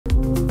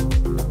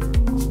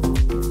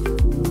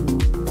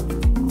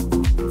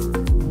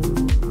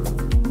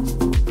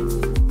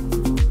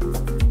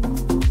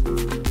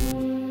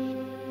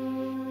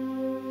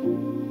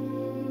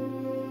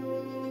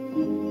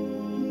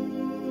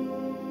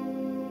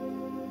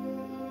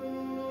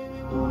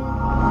Well,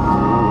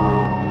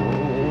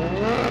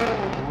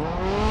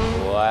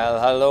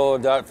 hello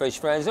DirtFish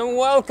friends, and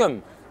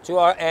welcome to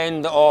our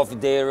end of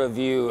day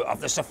review of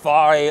the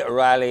Safari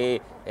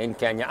Rally in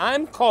Kenya.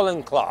 I'm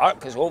Colin Clark,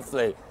 because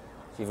hopefully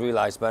you've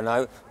realised by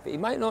now, but you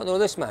might not know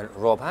this man,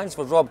 Rob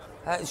Hansford. Rob,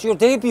 it's your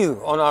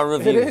debut on our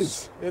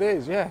reviews. It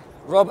is, yeah.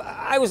 Rob,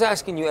 I was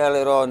asking you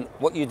earlier on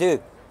what you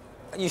do.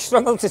 You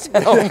struggled to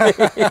tell me.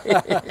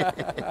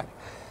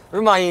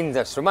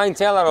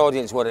 Tell our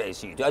audience what it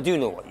is you do. I do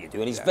know what you do,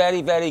 and he's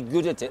very, very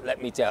good at it, let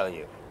me tell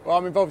you. Well,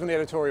 I'm involved in the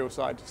editorial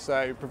side,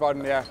 so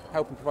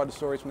helping provide the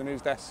stories from the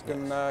news desk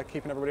and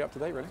keeping everybody up to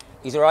date, really.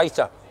 He's a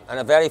writer, and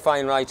a very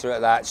fine writer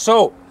at that.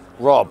 So,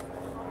 Rob,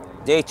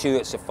 day 2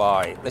 at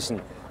Safari.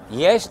 Listen,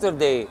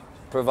 yesterday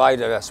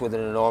provided us with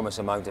an enormous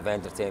amount of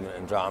entertainment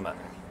and drama,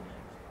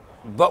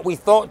 but we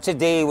thought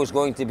today was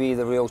going to be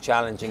the real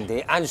challenging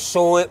day, and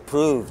so it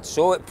proved,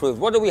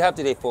 What do we have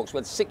today, folks? We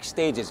had 6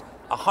 stages,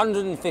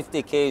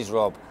 150 Ks,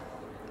 Rob,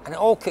 and it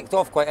all kicked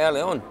off quite early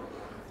on.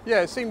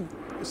 Yeah, it seemed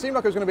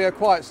like it was going to be a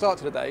quiet start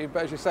to the day,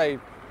 but as you say,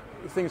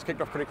 things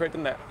kicked off pretty quick,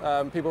 didn't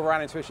it? People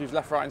ran into issues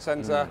left, right and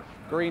centre.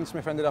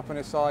 Greensmith ended up on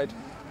his side.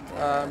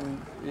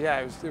 Yeah,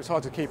 it was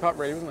hard to keep up,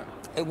 really, wasn't it?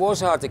 It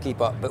was hard to keep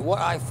up, but what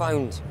I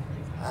found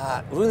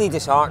really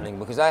disheartening,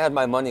 because I had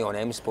my money on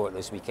M Sport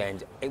this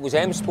weekend, it was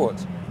M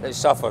Sport that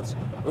suffered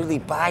really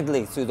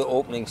badly through the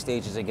opening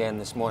stages again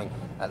this morning.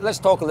 Let's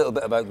talk a little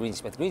bit about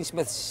Greensmith.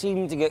 Greensmith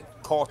seemed to get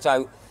caught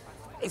out.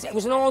 It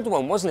was an odd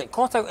one, wasn't it?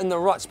 Caught out in the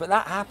ruts, but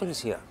that happens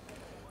here.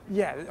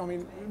 Yeah, I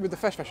mean, with the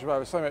Fesh Festival,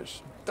 there's so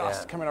much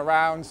dust coming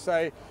around,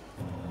 so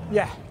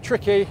yeah,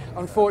 tricky,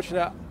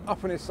 unfortunate,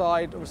 up on his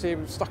side. Obviously, he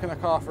was stuck in the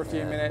car for a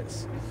few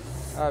minutes.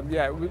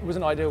 Yeah, it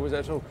wasn't ideal, was it,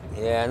 at all?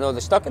 Yeah, no,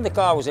 the stuck in the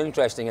car was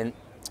interesting, and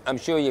I'm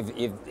sure you'll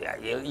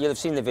have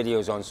seen the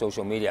videos on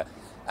social media.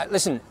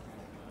 Listen,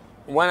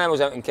 when I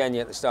was out in Kenya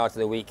at the start of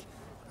the week,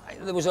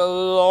 there was a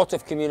lot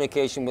of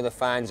communication with the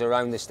fans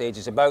around the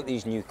stages about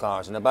these new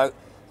cars and about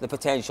the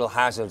potential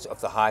hazards of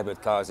the hybrid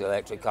cars, the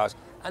electric cars.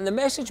 And the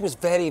message was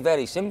very,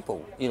 very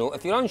simple. You know,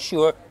 if you're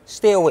unsure,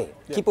 stay away.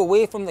 Yeah. Keep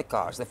away from the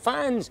cars. The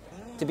fans,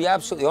 to be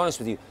absolutely honest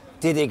with you,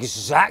 did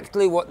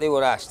exactly what they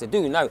were asked to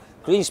do. Now,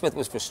 Greensmith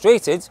was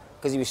frustrated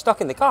because he was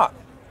stuck in the car,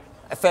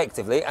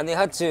 effectively, and they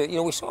had to, you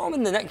know, we saw him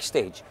in the next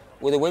stage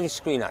with the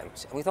windscreen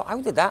out, and we thought,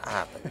 how did that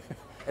happen?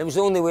 It was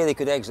the only way they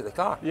could exit the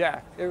car.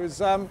 Yeah, it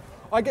was,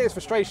 I get his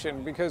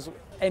frustration because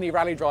any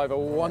rally driver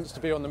wants to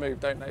be on the move,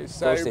 don't they?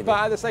 So,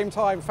 but at the same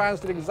time,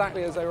 fans did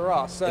exactly as they were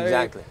asked. So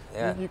exactly.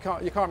 Yeah. You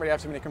can't really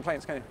have too many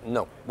complaints, can you?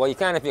 No. Well, you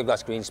can if you've got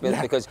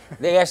Greensmith, because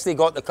they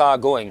got the car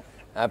going,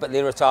 but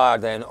they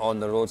retired then on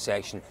the road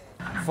section.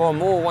 For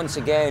Mo, once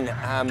again,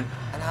 an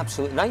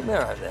absolute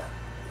nightmare out there.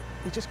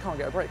 He just can't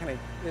get a break, can he?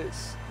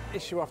 It's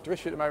issue after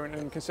issue at the moment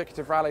in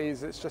consecutive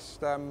rallies. It's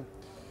just,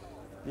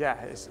 yeah,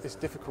 it's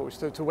difficult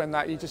to win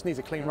that. He just needs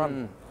a clean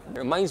run. It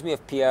reminds me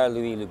of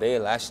Pierre-Louis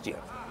Loubet last year,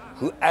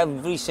 who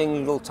every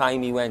single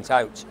time he went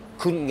out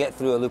couldn't get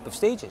through a loop of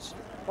stages.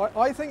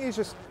 I think he's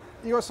just,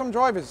 you got some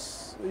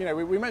drivers, you know,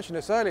 we mentioned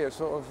this earlier,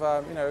 sort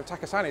of, you know,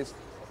 Takasani's.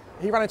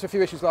 He ran into a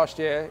few issues last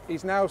year.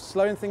 He's now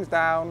slowing things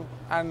down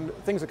and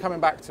things are coming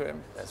back to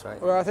him. That's right.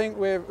 Where I think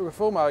with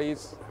Fulmo,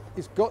 he's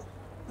got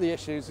the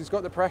issues, he's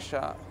got the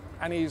pressure,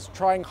 and he's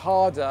trying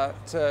harder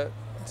to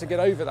get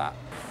over that.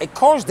 It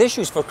caused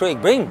issues for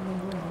Craig Breen.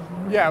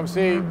 Yeah,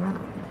 obviously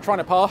trying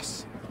to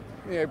pass,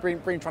 you know,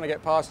 Breen trying to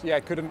get past,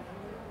 couldn't.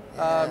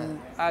 Yeah.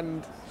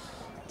 And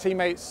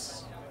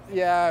teammates,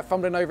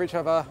 fumbling over each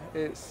other.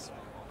 It's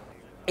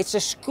a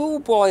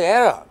schoolboy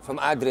error from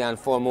Adrian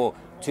Formeau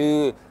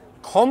to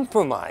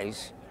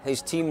compromise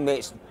his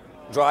teammates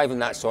driving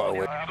that sort of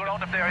way. Go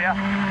round up there,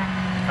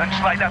 and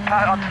slide that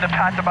pad onto the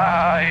pad.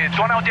 It's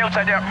one out the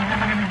outside there.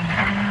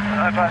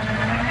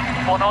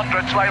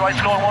 100, slide right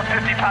slow,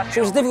 150 past. So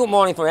it was a difficult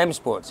morning for M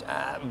Sports,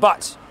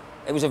 but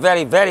it was a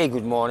very, very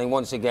good morning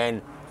once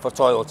again for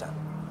Toyota.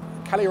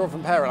 Kalle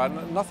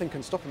Rovanperä, nothing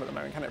can stop him at the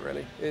moment, can it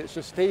really? It's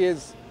just, he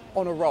is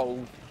on a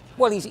roll.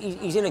 Well, he's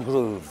in a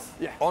groove.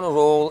 Yeah. On a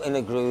roll, in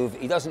a groove.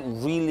 He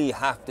doesn't really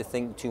have to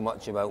think too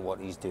much about what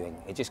he's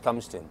doing. It just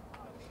comes to him.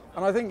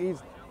 And I think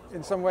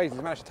in some ways,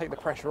 he's managed to take the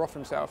pressure off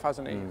himself,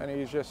 hasn't he? And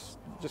he's just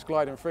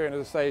gliding through. And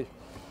as I say,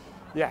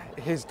 yeah,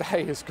 his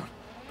day has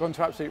gone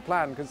to absolute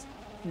plan, because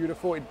you'd have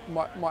thought he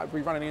might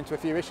be running into a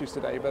few issues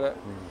today, but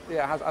it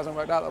hasn't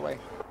worked out that way.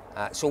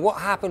 So what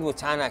happened with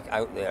Tanak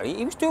out there?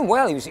 He was doing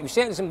well. He was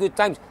setting some good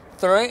times,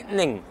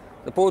 threatening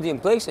the podium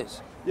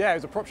places. Yeah, it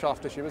was a prop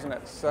shaft issue, wasn't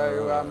it?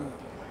 So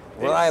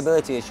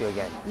reliability issue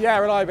again. Yeah,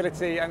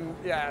 reliability, and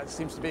yeah, it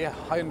seems to be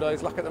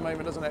Hyundai's luck at the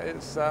moment, doesn't it?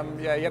 It's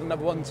yeah, yet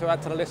another one to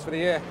add to the list for the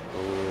year.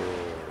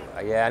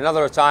 Ooh, yeah,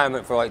 another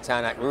retirement for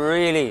Tanak.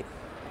 Really,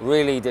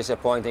 really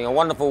disappointing. A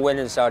wonderful win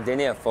in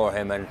Sardinia for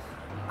him, and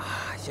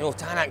you know,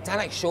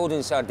 Tanak showed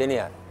in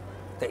Sardinia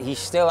that he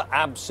still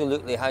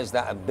absolutely has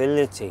that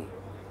ability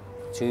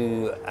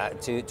to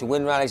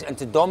win rallies and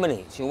to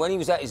dominate. You know, when he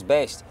was at his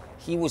best,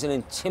 he was an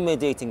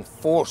intimidating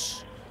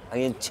force, and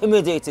he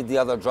intimidated the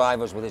other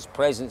drivers with his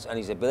presence and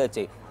his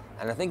ability.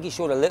 And I think he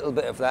showed a little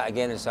bit of that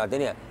again in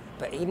Sardinia.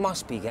 but he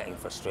must be getting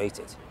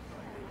frustrated.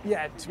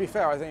 Yeah, to be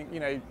fair, I think, you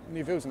know,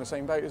 Neuville's in the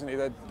same boat, isn't he?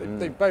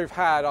 They've both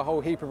had a whole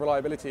heap of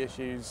reliability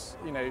issues,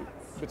 you know,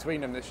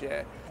 between them this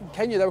year.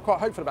 Kenya, they were quite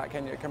hopeful about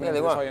Kenya coming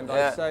into this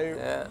Hyundai,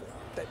 so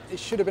it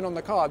should have been on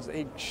the cards that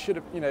he should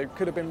have, you know,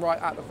 could have been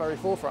right at the very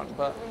forefront.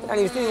 But and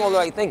he was doing all the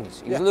right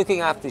things. He was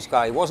looking after his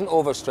car. He wasn't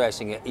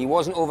overstressing it. He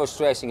wasn't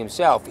overstressing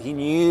himself. He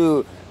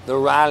knew the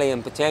rally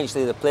and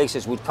potentially the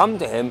places would come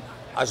to him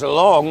as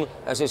long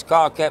as his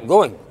car kept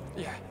going.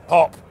 Yeah.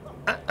 Pop.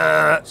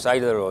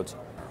 Side of the road.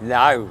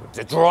 Now,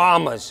 the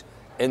dramas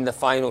in the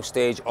final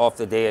stage of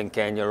the day in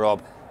Kenya,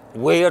 Rob.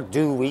 Where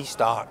do we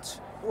start?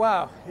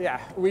 Well, yeah,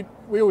 we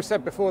all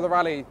said before the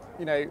rally,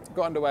 you know,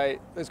 got underway,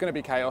 there's going to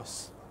be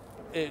chaos.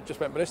 It just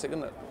went ballistic,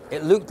 didn't it?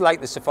 It looked like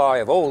the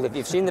safari of old. If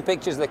you've seen the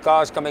pictures of the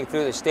cars coming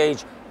through the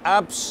stage,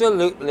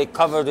 absolutely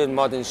covered in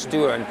mud and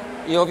stew. And,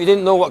 you know, if you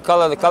didn't know what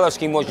colour the colour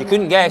scheme was, you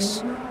couldn't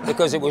guess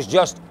because it was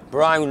just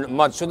brown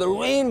mud. So the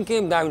rain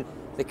came down,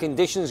 the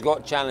conditions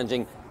got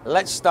challenging.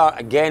 Let's start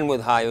again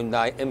with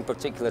Hyundai, in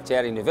particular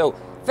Thierry Neuville.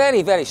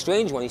 Very, very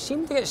strange one. He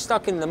seemed to get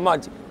stuck in the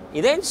mud.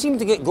 He then seemed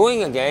to get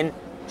going again,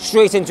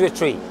 straight into a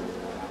tree.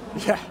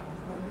 Yeah.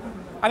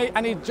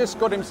 And he just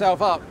got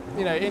himself up,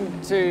 you know,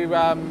 into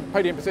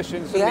podium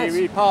positions.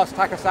 He passed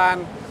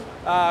Takasan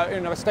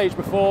in a stage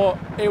before.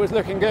 It was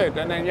looking good,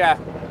 and then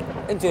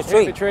into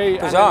a tree.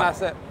 Bizarre. And then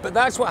that's it. But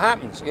that's what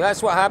happens.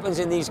 That's what happens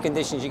in these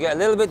conditions. You get a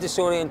little bit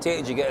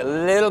disorientated. You get a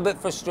little bit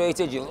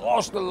frustrated. You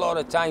lost a lot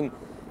of time.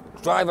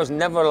 Drivers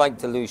never like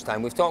to lose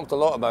time. We've talked a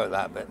lot about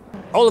that. But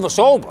Oliver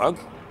Solberg,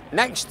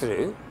 next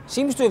through,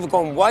 seems to have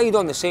gone wide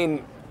on the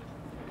same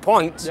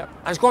point and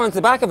has gone into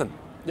the back of him.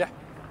 Yeah.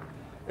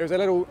 It was a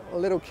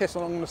little kiss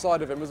along the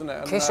side of him, wasn't it?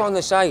 And, kiss on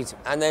the side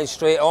and then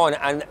straight on,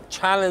 and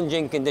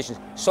challenging conditions.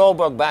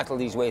 Solberg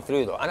battled his way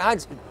through though.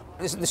 And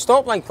the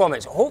stop line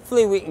comments,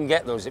 hopefully we can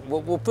get those.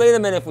 We'll play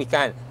them in if we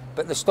can.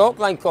 But the stop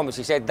line comments,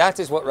 he said that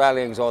is what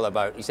rallying's all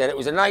about. He said it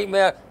was a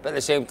nightmare, but at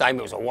the same time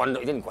it was a wonder.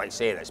 He didn't quite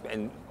say this, but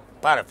in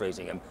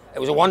paraphrasing him, it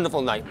was a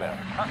wonderful nightmare.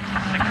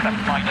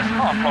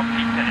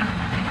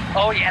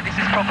 Oh yeah, this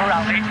is proper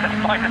rally.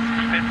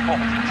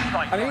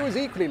 And he was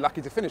equally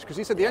lucky to finish because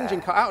he said the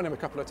engine cut out on him a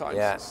couple of times.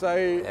 Yeah.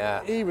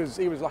 So he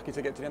was lucky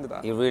to get to the end of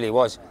that. He really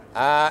was.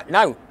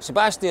 Now,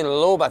 Sebastian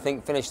Loeb, I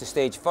think, finished the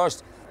stage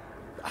first.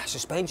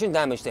 Suspension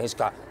damage to his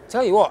car.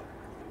 Tell you what,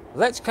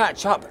 let's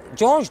catch up.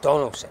 George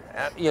Donaldson,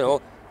 you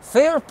know,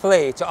 fair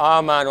play to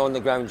our man on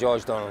the ground,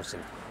 George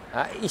Donaldson.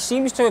 He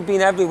seems to have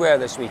been everywhere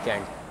this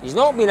weekend. He's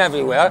not been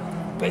everywhere,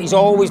 but he's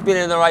always been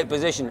in the right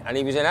position, and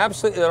he was in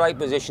absolutely the right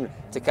position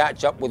to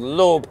catch up with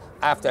Loeb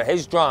after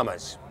his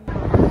dramas.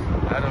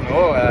 I don't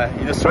know,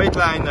 in a straight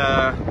line,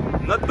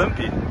 not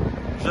bumpy,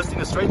 just in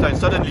a straight line,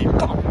 suddenly,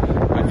 pop,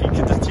 I think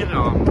the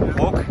steering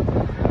broke,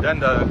 then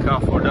the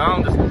car fell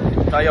down, the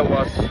tire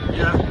was,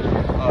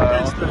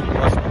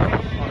 was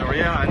on the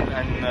rear, and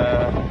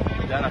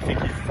then I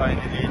think he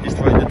finally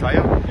destroyed the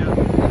tire.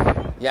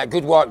 Yeah,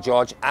 good work,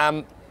 George.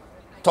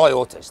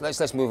 Toyotas.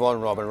 Let's move on,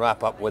 Rob, and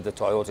wrap up with the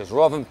Toyotas.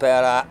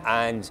 Rovanperä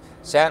and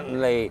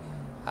certainly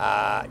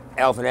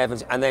Elfyn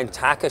Evans, and then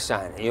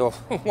Takasan. You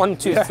know, 1,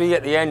 2, 3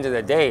 at the end of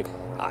the day.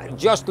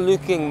 Just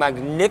looking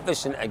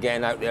magnificent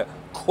again out there,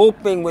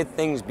 coping with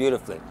things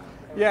beautifully.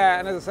 Yeah,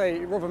 and as I say,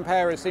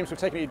 Rovanperä seems to have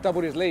taken, he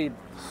doubled his lead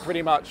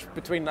pretty much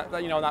between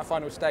that, you know, on that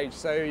final stage.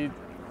 So,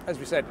 as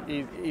we said,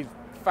 he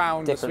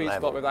found the sweet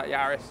spot with that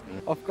Yaris.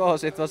 Of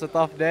course, it was a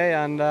tough day,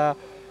 and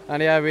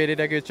yeah, we did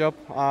a good job.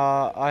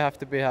 I have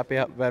to be happy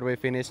where we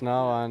finish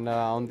now, and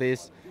on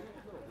these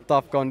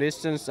tough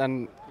conditions,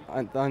 and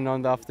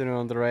on the afternoon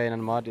on the rain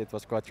and mud, it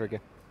was quite tricky.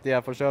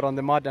 Yeah, for sure on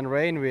the mud and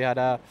rain we had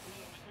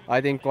I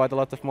think quite a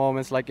lot of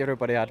moments like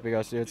everybody had,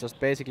 because you just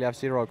basically have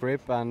zero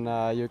grip, and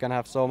you can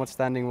have so much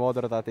standing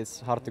water that it's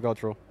hard to go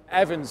through.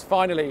 Evans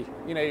finally,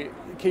 you know,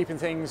 keeping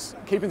things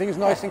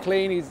nice and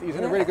clean. He's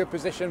in a really good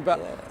position, but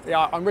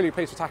yeah, I'm really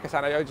pleased with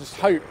Takasan. I just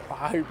hope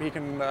he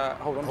can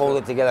hold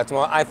it together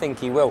tomorrow. I think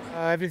he will.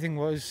 Everything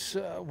was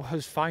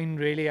fine,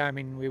 really. I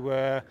mean, we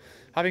were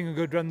having a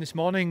good run this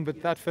morning,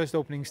 but that first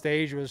opening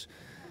stage was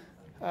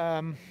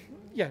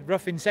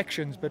rough in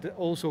sections, but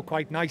also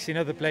quite nice in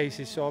other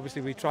places. So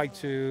obviously we tried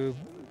to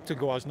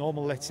go as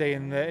normal, let's say,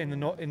 in the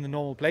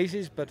normal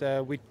places, but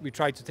we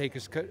tried to take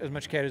as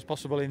much care as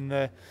possible in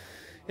the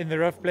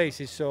rough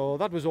places. So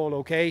that was all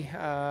okay.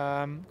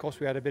 Of course,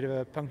 we had a bit of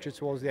a puncture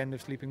towards the end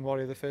of Sleeping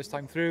Warrior the first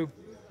time through.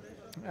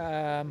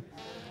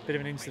 Bit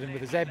of an incident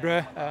with a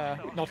zebra.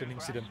 Not an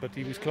incident, but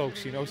he was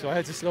close, you know, so I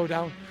had to slow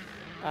down.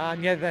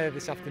 And yeah,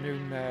 this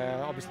afternoon,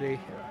 obviously,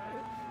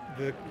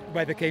 the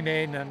weather came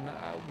in, and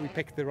we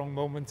picked the wrong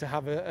moment to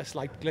have a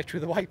slight glitch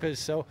with the wipers.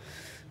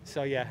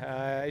 So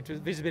yeah,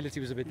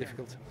 visibility was a bit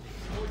difficult.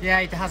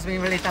 Yeah, it has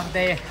been a really tough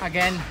day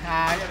again.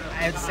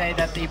 I would say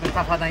that even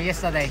tougher than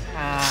yesterday.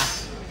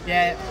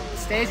 Yeah,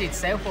 stage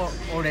itself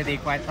already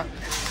quite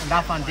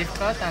rough and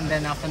difficult, and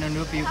then afternoon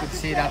loop you could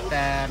see that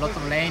a lot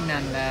of rain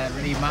and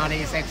really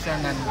muddy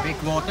section and big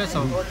water,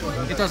 so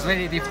it was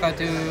very difficult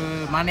to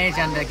manage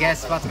and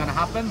guess what's going to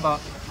happen.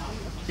 But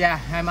yeah,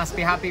 I must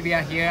be happy we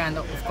are here, and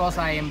of course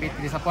I am a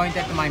bit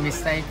disappointed to my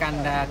mistake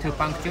and 2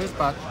 punctures,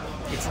 but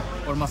it's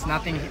almost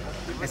nothing,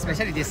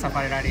 especially this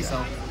Safari Rally. So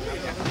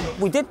yeah.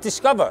 We did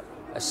discover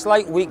a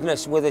slight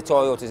weakness with the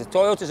Toyotas. The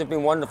Toyotas have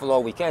been wonderful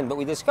all weekend, but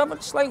we discovered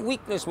a slight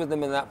weakness with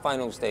them in that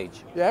final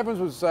stage. Yeah, Evans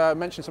was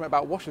mentioning something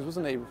about washers,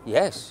 wasn't he?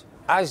 Yes,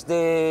 as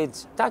did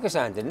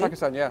Takasan, didn't he?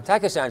 Takasan, yeah.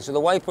 Takasan, so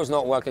the wiper's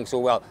not working so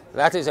well.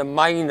 That is a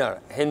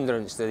minor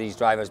hindrance to these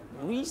drivers,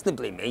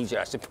 reasonably major,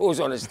 I suppose,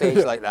 on a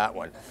stage like that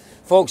one.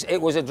 Folks,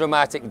 it was a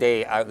dramatic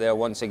day out there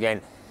once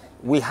again.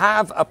 We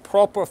have a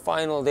proper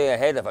final day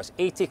ahead of us,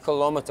 80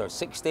 kilometres,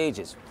 6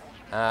 stages.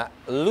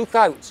 Look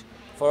out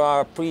for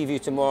our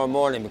preview tomorrow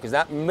morning, because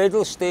that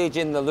middle stage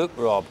in the loop,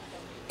 Rob,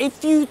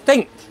 if you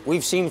think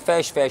we've seen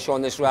fesh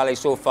on this rally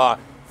so far,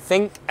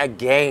 think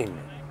again.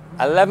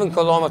 11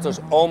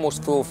 kilometres,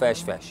 almost full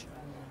fesh.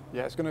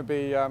 Yeah, it's going to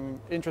be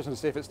interesting to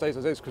see if it stays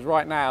as is, because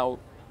right now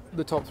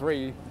the top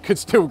 3 could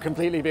still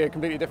completely be a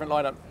completely different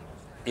lineup.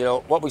 You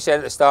know, what we said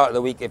at the start of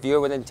the week, if you're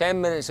within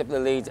 10 minutes of the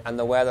lead and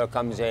the weather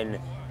comes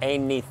in,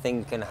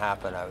 anything can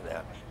happen out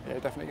there. Yeah,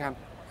 it definitely can.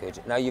 Good.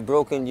 Now you've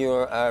broken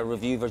your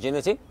review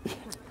virginity.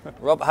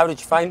 Rob, how did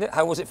you find it?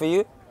 How was it for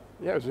you?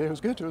 Yeah, it was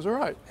good. It was all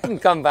right. You can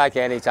come back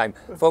anytime.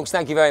 Folks,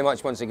 thank you very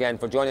much once again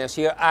for joining us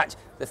here at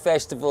the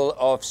Festival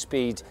of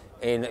Speed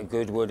in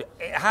Goodwood.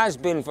 It has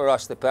been for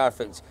us the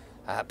perfect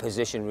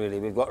position, really.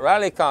 We've got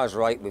rally cars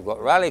right, we've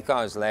got rally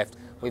cars left,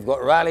 we've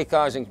got rally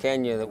cars in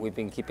Kenya that we've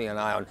been keeping an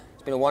eye on.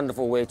 It's been a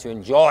wonderful way to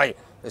enjoy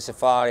the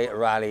Safari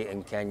Rally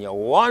in Kenya.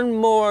 One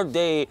more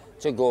day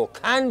to go.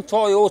 Can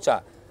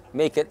Toyota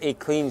make it a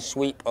clean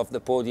sweep of the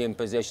podium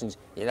positions?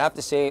 You'd have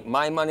to say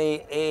my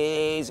money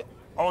is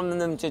on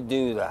them to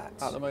do that.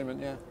 At the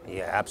moment, yeah.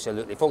 Yeah,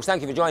 absolutely. Folks,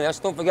 thank you for joining us.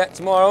 Don't forget,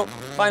 tomorrow,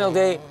 final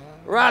day,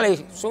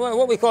 rally, so what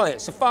are we calling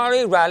it?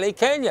 Safari Rally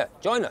Kenya.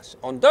 Join us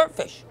on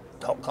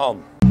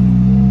DirtFish.com.